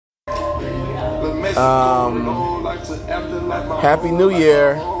Happy New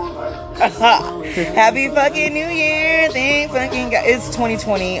Year. Happy fucking New Year. Thank fucking God. It's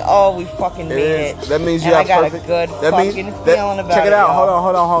 2020. Oh, we fucking made it. That means you have perfect. I got a good fucking feeling about it. Check it out. Y'all.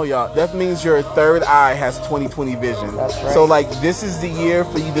 Hold on, y'all. That means your third eye has 2020 vision. That's right. So, like, this is the year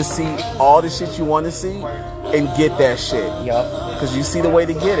for you to see all the shit you want to see and get that shit. Yup. Because you see the way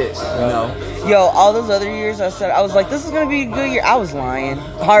to get it, you know? Yo, all those other years I was like, this is going to be a good year. I was lying.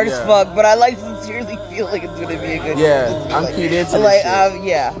 Hard as fuck, but I like sincerely feel like it's going to be a good year. Yeah, I'm keyed into this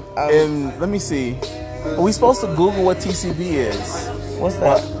shit. And let me see. Are we supposed to Google what TCB is? What's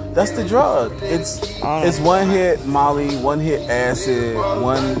that? That's the drug. It's one hit Molly, one hit acid,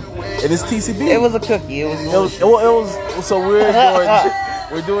 it is TCB. It was a cookie. It was so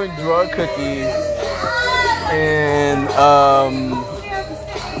we're doing drug cookies, and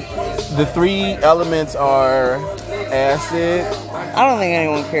the three elements are acid. I don't think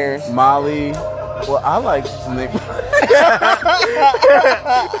anyone cares. Molly. Well, I like Nick.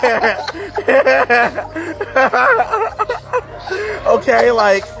 Okay,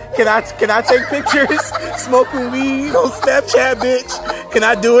 like, can I take pictures smoking weed on Snapchat, bitch? Can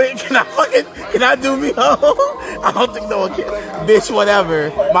I do it? Can I do me, ho? I don't think no one cares. Bitch,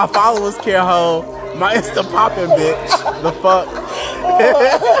 whatever. My followers care, ho. My Insta popping, bitch. The fuck?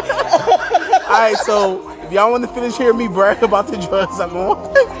 Alright, so if y'all want to finish hearing me brag about the drugs I'm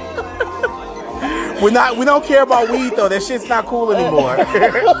on. We don't care about weed though. That shit's not cool anymore.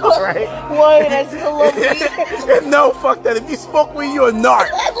 Right? Why? I still love weed. No, fuck that. If you smoke weed, you're a narc.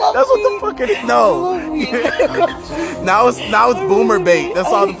 That's what the fuck it is. No. now it's boomer bait. That's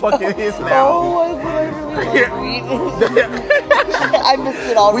all the fuck it is now. Oh, I missed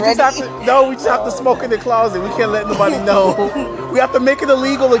it already. We just have to smoke in the closet. We can't let nobody know. We have to make it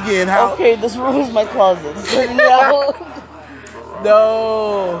illegal again. How? Okay, this room is my closet. No.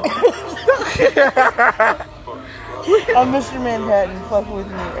 No. I'm Mr. Manhattan. Fuck with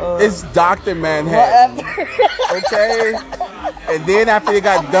me. It's Dr. Manhattan. Whatever. Okay? And then after they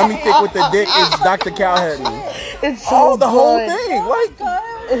got dummy thick with the dick, it's Dr. Calhattan. It's so the whole thing. Like,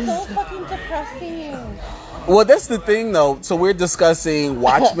 it's so fucking depressing. Well, that's the thing, though. So we're discussing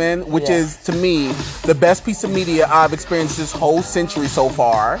Watchmen, which is, to me, the best piece of media I've experienced this whole century so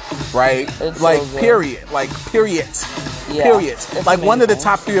far, right? It's like, so period. Like, period. Yeah, period. Like, amazing. one of the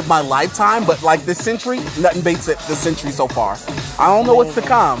top 3 of my lifetime, but, like, this century, nothing beats it the century so far. I don't know what's to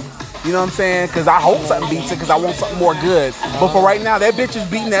come. You know what I'm saying? Because I hope something beats it because I want something more good. But for right now, that bitch is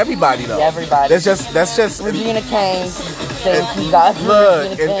beating everybody, though. Everybody. That's just Regina King. Thank you, God.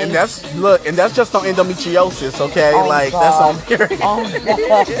 Look, and that's just on endometriosis, okay? Oh, like, God. that's on period. Oh,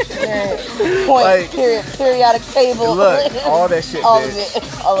 point, like, periodic table. Look, all that shit, all bitch. of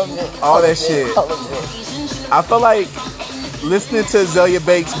it. All of it. All that shit. All of it. I feel like listening to Zelia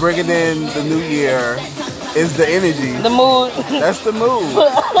Bakes bringing in the new year is the energy. The mood. That's the mood.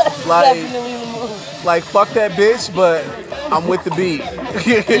 Like, definitely the mood. Like, fuck that bitch, but I'm with the beat.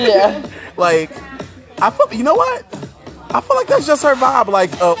 Yeah. Like, you know what? I feel like that's just her vibe.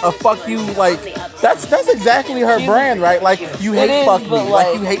 Like, a fuck you. Like, that's exactly her brand, right? Like, you hate fuck me.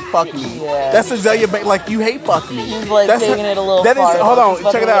 Like, you hate fuck me. Yeah. That's Zelia Banks. Like, you hate fuck me. She's like that's taking it a little that farther. Is, hold on,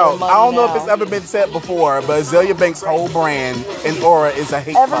 check it out. I don't know if it's ever been said before, but Zelia Banks' whole brand and aura is a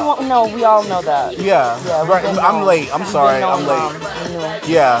hate fuck. No, we all know that. Yeah. Right. I'm late. I'm sorry. I'm late.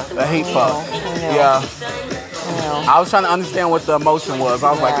 Yeah, a hate fuck. Yeah. I was trying to understand what the emotion was.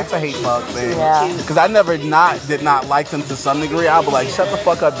 I was like, it's a hate fuck, man. Yeah. Because I did not like them to some degree. I'd be like, shut the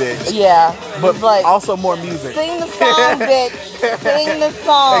fuck up, bitch. Yeah. But like, also more music. Sing the song, bitch. Sing the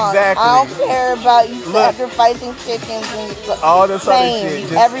song. Exactly. I don't care about you sacrificing chickens and all this other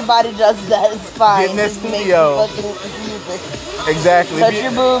shit. Everybody does that. It's fine. Get in that studio. Exactly. Touch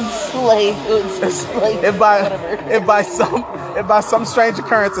your boobs, slay. If by some strange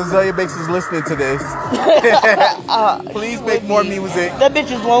occurrence Zelia Bakes is listening to this, please make more music. That bitch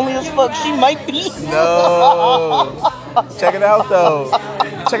is lonely as fuck. She might be. No. Check it out though.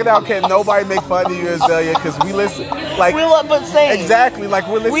 Check it out. Can't nobody make fun of you, Zelia, because we listen. Like, but same. Exactly. Like,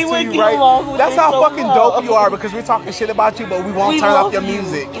 we're listening to you, right? That's how fucking dope you are, because we're talking shit about you, but we won't turn off your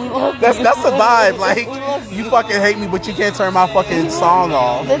music. That's a vibe. Like, you fucking hate me, but you can't turn my fucking song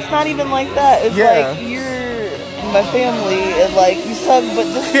off. It's not even like that. It's like, you're my family, and like, you suck, but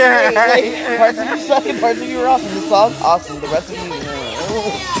this is great. Like, parts of you suck and parts of you are awesome. The song's awesome. The rest of you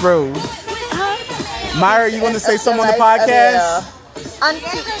True. Myra, you want to say something on the podcast?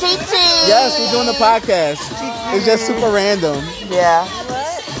 Auntie Titi. Yes, we're doing the podcast. It's just super random. Yeah.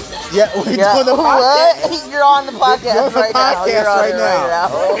 Yeah, we're doing the podcast. What? You're on the podcast right now. You're on it right now.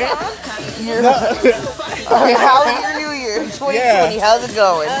 How was your New Year? Year 2020. How's it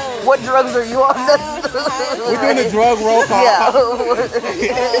going? What drugs are you on? We're doing a drug roll call. Yeah.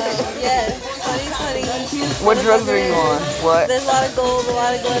 Yes, 2020. What drugs are you on? What? There's a lot of gold, a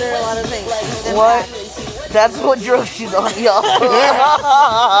lot of glitter, a lot of things. What? That's what drug she's on, y'all.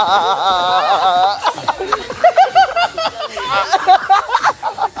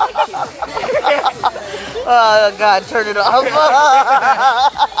 Oh God, turn it off.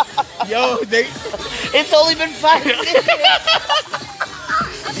 Yo, It's only been 5 minutes.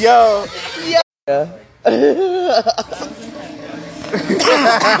 Yo.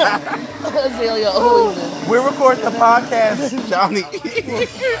 We're recording the podcast, Johnny.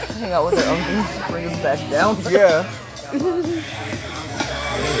 Hang out with her uncle, bring us back down. Yeah.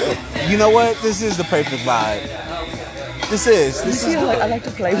 You know what? This is the perfect vibe. This is. I like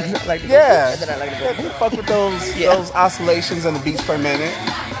to play with it. Yeah. And then I like to go. Fuck with those oscillations on the beats per minute.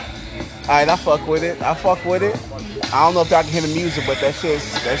 Alright, I fuck with it. I don't know if y'all can hear the music, but that shit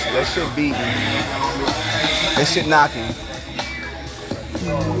beating. That shit knocking.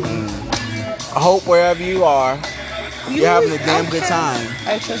 I hope wherever you are, you're having a damn good time.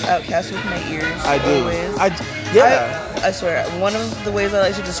 I trust Outkast with my ears. I do. Always. I swear, one of the ways I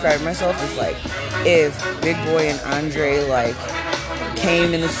like to describe myself is like if Big Boy and Andre like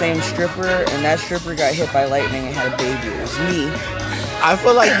came in the same stripper and that stripper got hit by lightning and had a baby. It was me. I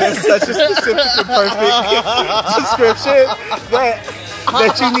feel like that's such a specific and perfect description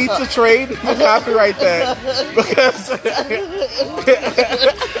that you need to trade to copyright that because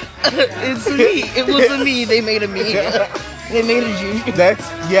it's me. It was a me. They made a me. They made a you. That's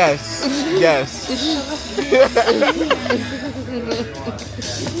yes.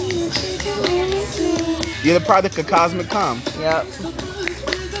 You're the product of Cosmic Cum. Yep.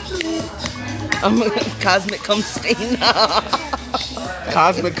 Cosmic Cum Stain.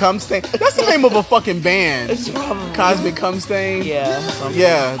 Cosmic Cum Stain. That's the name of a fucking band. Cosmic Cum Stain. Yeah.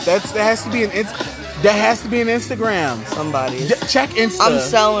 Yeah. That has to be an Instagram. Somebody. Check Insta. I'm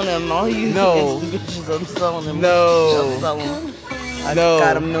selling them. All you No. bitches, I'm selling them. No. I'm selling them. I No.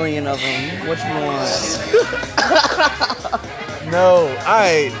 got 1 million of them. What you want? No.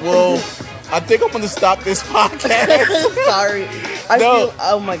 Alright. Well, I think I'm gonna stop this podcast. Sorry. I feel.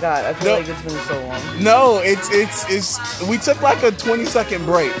 Oh my God. I feel like it's been so long. No, it's we took like a 20-second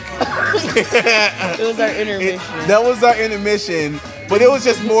break. It was our intermission. That was our intermission, but it was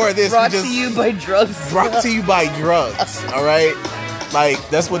just more of this. Brought to you by drugs. Brought to you by drugs. All right, like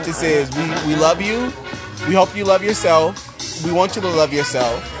that's what this is. We love you. We hope you love yourself. We want you to love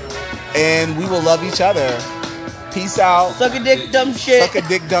yourself, and we will love each other. Peace out. Suck a dick, dumb shit. Suck a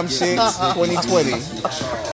dick, dumb shit. 2020.